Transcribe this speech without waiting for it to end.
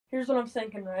Here's what I'm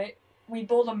thinking, right? We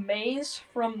build a maze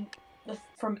from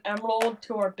Emerald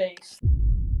to our base.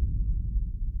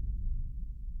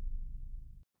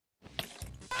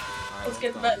 Right, Let's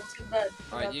get to bed. Let's get to bed.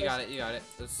 Alright, you got it. You got it.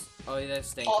 Oh, yeah, that's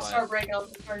staying I'll start breaking. I'm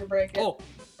starting to break it. Oh.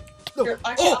 No.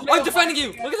 I'm defending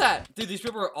you! Look at that! Dude, these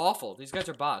people are awful. These guys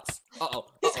are bots. Uh-oh.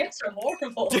 These guys are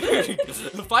horrible. Dude,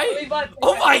 fight!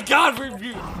 Oh my god!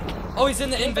 Oh, he's in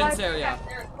the invents area.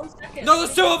 No,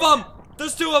 there's two of them!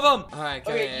 There's two of them! Alright,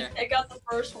 come here. You take out the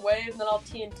first wave, then I'll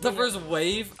TNT. The first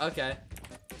wave? Okay.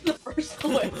 The first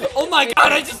wave. Oh my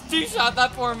god, I just two-shot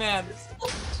that poor man.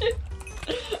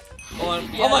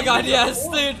 Oh my god, yes,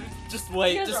 dude. Just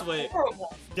wait, just wait.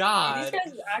 Horrible. God,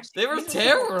 they were these are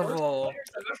terrible.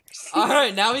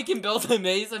 Alright, now we can build a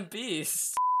maze and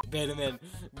peace. Bait him in.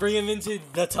 Bring him into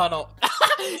the tunnel.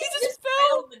 He just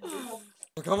fell.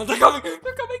 They're coming, they're coming,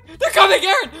 they're coming, they're coming,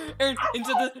 Aaron! Aaron,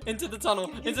 into the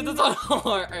tunnel, into the tunnel.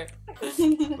 Alright.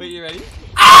 Wait, you ready?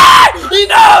 Ah! He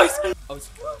knows!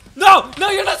 Oh, no,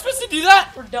 you're not supposed to do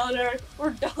that! We're done, Eric. We're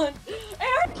done.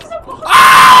 Eric, he's a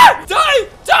Ah!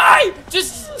 Die!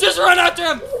 Just run after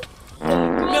him!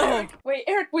 No. Wait,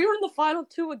 Eric, we were in the final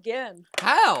two again.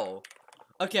 How?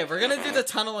 Okay, we're gonna do the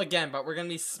tunnel again, but we're gonna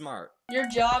be smart. Your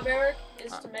job, Eric,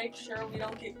 is to make sure we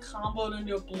don't get comboed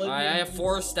into oblivion. Alright, I have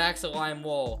 4 stacks of lime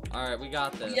wool. Alright, we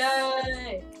got this.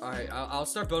 Yay! Alright, I'll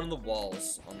start building the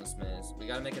walls on this maze. We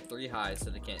gotta make it 3 high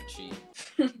so they can't cheat.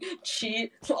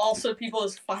 Cheat? Also, people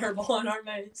is fireballing our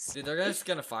maze. Dude, they're just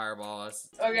gonna fireball us.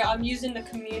 Okay, I'm using the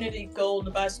community gold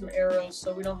to buy some arrows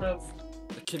so we don't have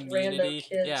the community.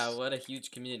 Kids. Yeah, what a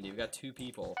huge community. We got 2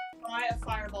 people. Buy a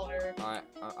fireball, Eric. Alright,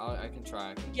 I can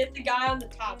try. Get the guy on the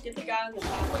top. Get the guy on the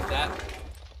top. Like that?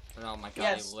 Oh my god,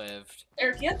 yes. He lived.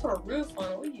 Eric, you have to put a roof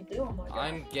on it. What are you doing, my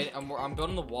god? I'm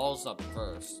building the walls up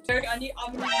first. Eric, I'm gonna need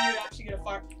you to actually get a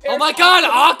fire. Eric, oh my god,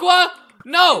 Aqua!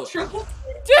 No!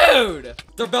 Dude!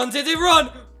 They're bound to run!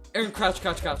 Aaron, crouch.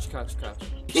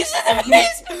 He's in the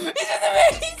maze! He's in the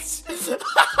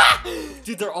maze!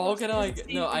 Dude, they're all gonna like.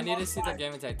 No, I need to see their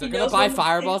game attack. They're gonna buy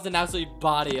fireballs and absolutely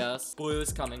body us. Blue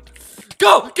is coming.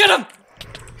 Go! Get him!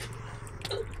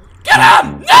 Get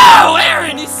him! No!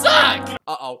 Aaron, you suck!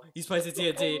 Uh-oh, he's placing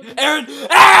TNT. Aaron!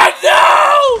 Aaron,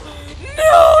 no!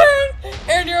 No, Aaron!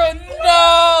 Aaron, you're a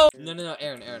no! No,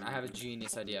 Aaron, I have a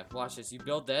genius idea. Watch this. You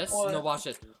build this. What? No, watch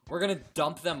this. We're gonna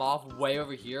dump them off way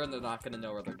over here, and they're not gonna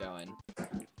know where they're going.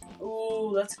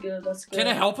 Ooh, that's good. That's good. Can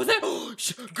I help with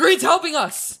it? Green's helping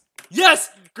us! Yes!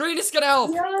 Green is gonna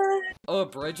help! Yes. Oh, a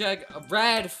bridge egg? A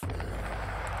red!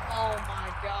 Oh my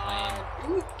god. Are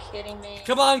you kidding me?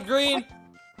 Come on, Green!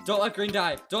 Don't let Green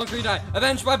die. Don't let Green die.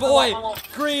 Avenge my boy!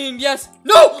 Green, yes!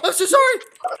 No! I'm so sorry!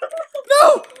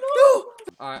 No!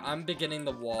 Alright, I'm beginning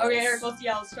the walls. Okay, Eric,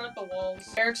 let's start the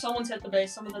walls. Eric, someone's hit the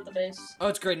base. Someone's at the base. Oh,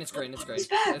 it's great. He's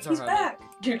back. He's back.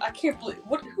 Dude, I can't believe.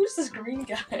 Who's this green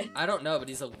guy? I don't know, but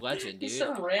he's a legend, dude. He's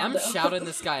so random. I'm shouting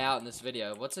this guy out in this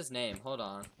video. What's his name? Hold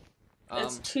on.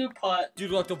 It's Two-Pot.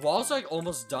 Dude, look, the walls are like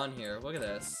almost done here. Look at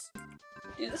this.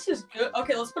 Dude, this is good.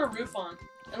 Okay, let's put a roof on.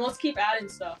 And let's keep adding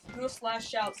stuff. Do a slash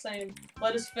shout saying,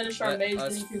 let us finish our maze,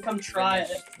 then you can come try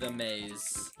it. The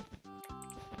maze.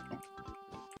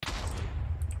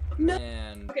 No.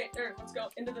 Man. Okay, Eric, let's go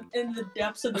into the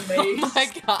depths of the maze. Oh my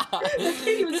god. This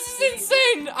is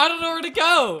insane. I don't know where to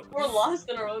go. We're lost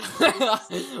in our own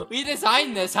maze. We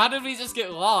designed this. How did we just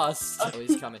get lost? Oh,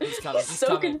 he's coming. He's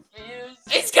so confused.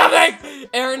 He's coming!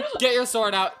 Aaron, get your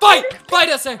sword out. Fight! Fight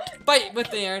us, Aaron. Fight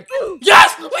with the Aaron.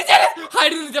 Yes! We did it!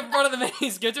 Hide in a different part of the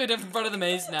maze. Get to a different part of the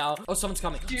maze now. Oh, someone's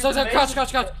coming. Dude, someone's crouch.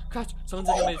 Someone's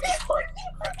in the maze.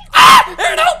 Ah!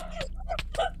 Aaron, help!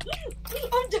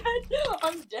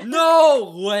 I'm dead.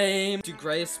 No, lame. Dude,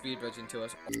 Gray is speed bridging to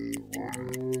us.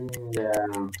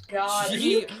 God,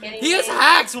 he has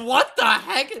hacks. What the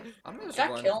heck? I'm gonna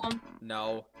just kill him.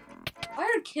 No. Why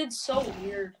are kids so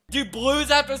weird? Dude,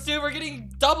 Blue's after us too. We're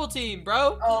getting double teamed,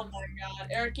 bro. Oh my god,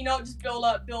 Eric. You know, just build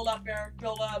up, Eric.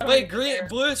 Build up. Wait,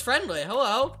 Blue is friendly.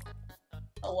 Hello.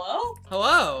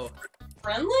 Hello.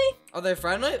 Friendly? Are they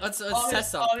friendly? Let's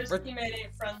test them. Oh, his teammate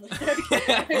ain't friendly.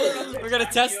 We're gonna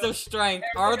test their strength.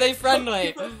 Are they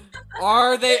friendly?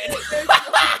 Are they?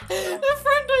 They're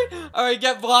friendly. All right,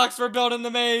 get blocks. We're building the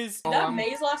maze. That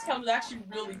maze last time was actually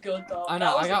really good, though. I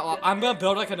know. I'm gonna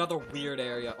build like another weird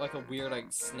area, like a weird, like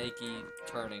snaky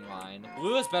turning line.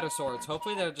 Blue has better swords.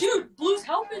 Hopefully they're just. Dude, Blue's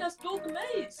helping us build the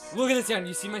maze. Look at this, Aaron.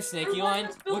 You see my snaky line?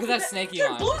 Look at that snaky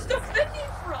line. Dude, Blue's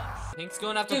defending for us. Pink's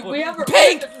going after Dude, Blue.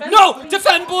 Pink! No!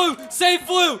 Defend Blue! Save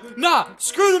Blue! Nah!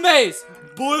 Screw the maze!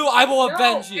 Blue, I will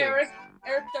avenge you. Eric,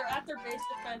 Eric, they're at their base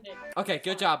defending. Okay,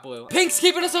 good job, Blue. Pink's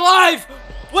keeping us alive!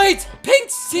 Wait,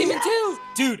 Pink's teaming too!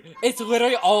 Dude, it's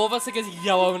literally all of us against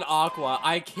Yellow and Aqua.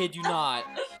 I kid you not.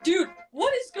 Dude,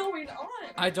 what is going on?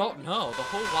 I don't know. The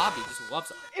whole lobby just loves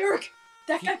it. Eric,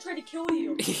 that guy tried to kill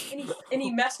you. and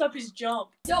he messed up his jump.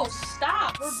 Yo,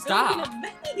 stop. We're building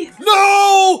a maze.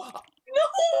 No!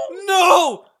 No!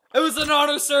 No! It was an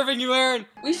honor serving you, Aaron.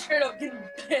 We straight up getting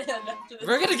banned after this.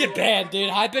 We're gonna get banned, dude.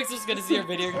 Hypixel's gonna see our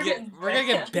video. We're gonna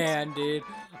get banned, dude.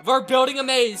 We're building a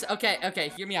maze.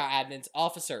 Okay, hear me out, admins.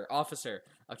 Officer,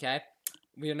 okay?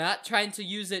 We are not trying to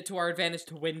use it to our advantage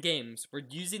to win games. We're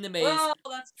using the maze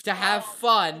to have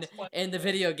fun in the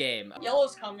video game.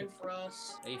 Yellow's coming for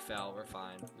us. He fell, we're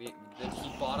fine. He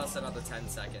bought us another 10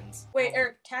 seconds. Wait,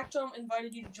 Eric, Tactome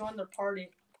invited you to join their party.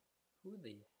 Who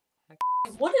the heck?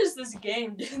 What is this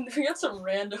game, dude? We got some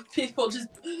random people just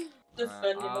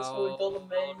defending us while we build a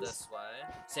maze. This way.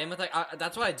 Same with like,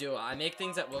 that's what I do. I make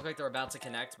things that look like they're about to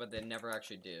connect, but they never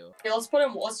actually do. Okay,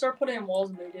 let's start putting in walls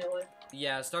immediately.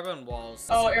 Yeah, start building walls.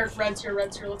 Oh, Eric, red's here.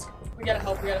 We gotta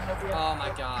help. Oh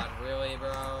my god, really,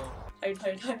 bro? Hide.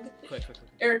 Quick.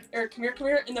 Eric, come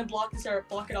here, and then block this area.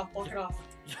 Block it off.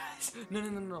 Yes. No.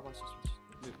 Watch this.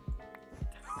 Move.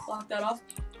 Block that off.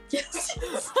 Yes.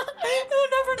 They'll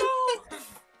never know.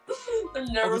 They're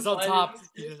never. I was on top.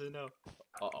 He doesn't know.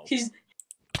 Uh-oh. He's.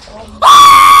 No,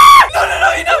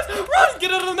 he knows! Run!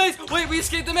 Get out of the maze! Wait, we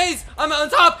escaped the maze! I'm on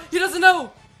top! He doesn't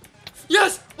know!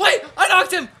 Yes! Wait! I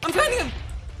knocked him! I'm pinning him!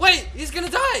 Wait! He's gonna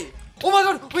die! Oh my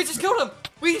god! We just killed him!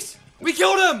 We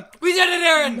killed him! We did it,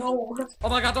 Aaron! No! Oh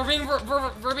my god,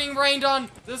 we're being rained on!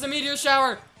 There's a meteor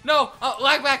shower! No!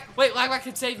 Lag back! Wait, lag back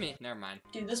could save me! Never mind.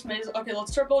 Dude, this maze. Okay,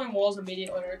 let's start building walls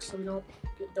immediately, Eric, so we don't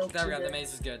get built. There we go, the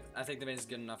maze is good. I think the maze is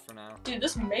good enough for now. Dude,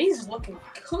 this maze is looking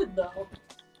good, though.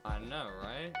 I know,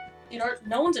 right? Dude,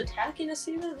 no one's attacking us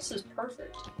either? This is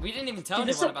perfect. We didn't even tell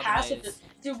Dude, anyone about the maze.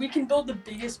 Dude, we can build the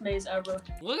biggest maze ever.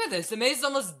 Look at this. The maze is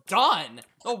almost done.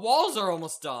 The walls are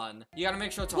almost done. You gotta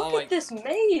make sure it's all Look at like this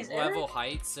maze, level Eric.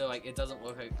 height, so like it doesn't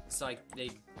look like they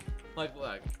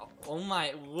look. Oh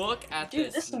my! Look at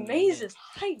Dude, this. Dude, this maze is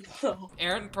height though.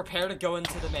 Aaron, prepare to go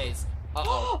into the maze.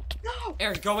 No!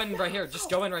 Aaron, go in right here. Just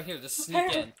go in right here. Just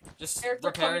sneak in. Just Eric,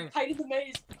 preparing. Hide in the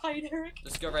maze. Hide, Eric.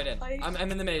 Just go right in. Hide. I'm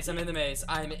in the maze. I'm in the maze.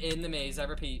 I'm in the maze. I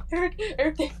repeat.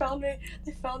 Eric, they found me.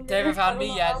 They found me. They haven't found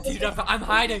me yet. Dude, I'm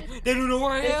hiding. They don't know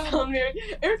where I am. They found me.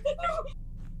 Eric, no.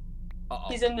 Uh-oh.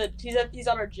 He's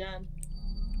on our gen.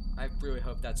 I really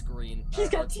hope that's green. He's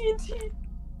got TNT.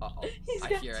 Uh-oh. He's I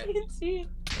got hear TNT.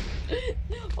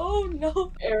 Oh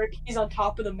no. Eric, he's on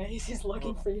top of the maze. He's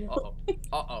looking for you.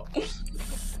 Uh-oh.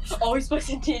 Oh, he's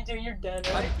placing TNT. You're dead,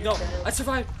 Eric. No, I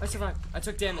survived. I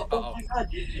took damage. Oh my god.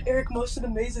 Eric, most of the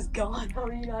maze is gone. How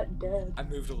are you not dead? I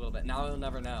moved a little bit. Now he'll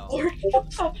never know. Eric,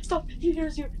 stop. He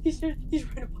hears you. He's here. He's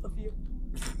right above you.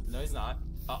 No, he's not.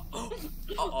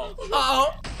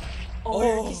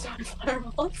 Eric, he's starting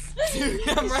fireballs. Dude,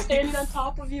 he's standing on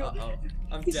top of you.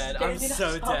 I'm dead. I'm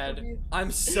so dead.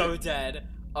 I'm so dead.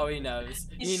 Oh, he knows.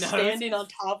 He's standing on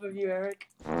top of you, Eric.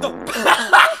 No!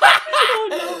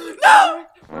 Oh, no!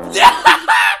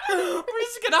 We're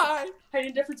just gonna hide. Hide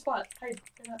in a different spot. Hide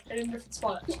in a different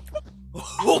spot.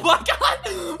 Oh my god!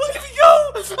 Look at me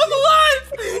go! I'm alive!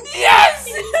 Yes!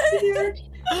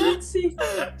 Let's see.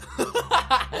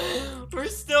 We're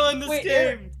still in this game.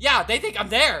 Eric. Yeah, they think I'm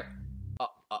there.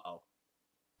 Uh-oh.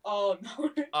 Oh no.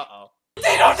 Uh-oh.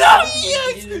 They don't know!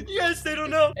 Yes! Yes, they don't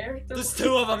know! Eric, there's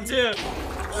two of them too.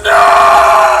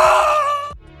 No!